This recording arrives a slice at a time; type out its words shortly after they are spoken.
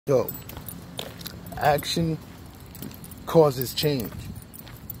Yo, action causes change.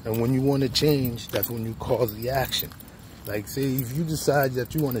 And when you want to change, that's when you cause the action. Like, say, if you decide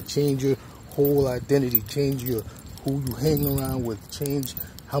that you want to change your whole identity, change who you hang around with, change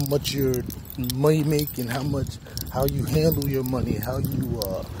how much your money make and how you handle your money, how you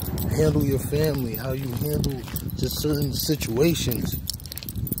handle your family, how you handle just certain situations.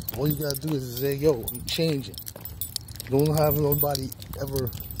 All you gotta do is say, yo, I'm changing. Don't have nobody ever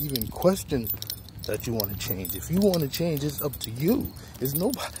even question that you want to change. If you want to change, it's up to you. It's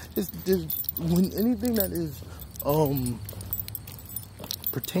nobody. When anything that is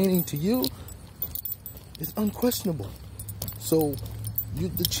pertaining to you is unquestionable. So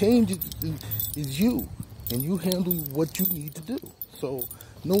the change is you, and you handle what you need to do. So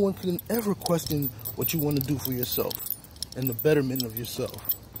no one can ever question what you want to do for yourself and the betterment of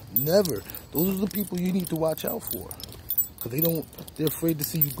yourself. Never. Those are the people you need to watch out for. Because they're afraid to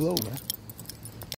see you glow, man.